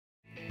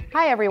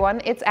Hi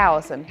everyone, it's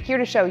Allison, here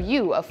to show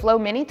you a Flow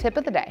Mini tip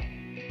of the day.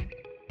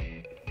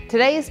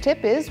 Today's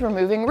tip is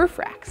removing roof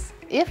racks.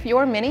 If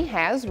your Mini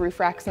has roof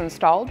racks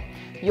installed,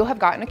 you'll have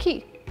gotten a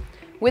key.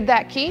 With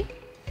that key,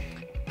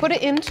 put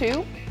it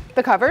into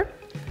the cover,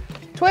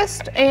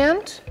 twist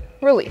and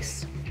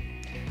release.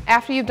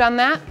 After you've done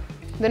that,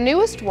 the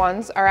newest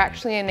ones are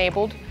actually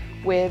enabled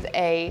with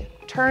a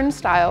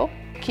turnstile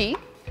key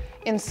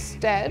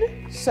instead,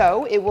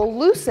 so it will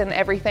loosen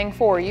everything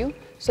for you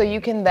so you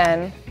can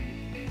then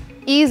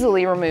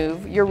easily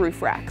remove your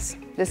roof racks.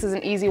 This is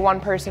an easy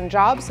one-person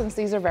job since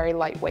these are very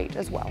lightweight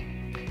as well.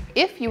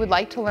 If you would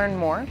like to learn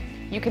more,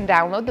 you can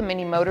download the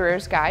Mini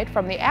Motorer's Guide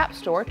from the App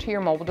Store to your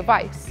mobile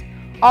device.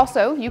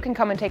 Also, you can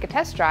come and take a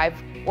test drive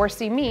or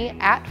see me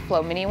at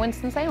Flow Mini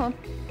Winston-Salem.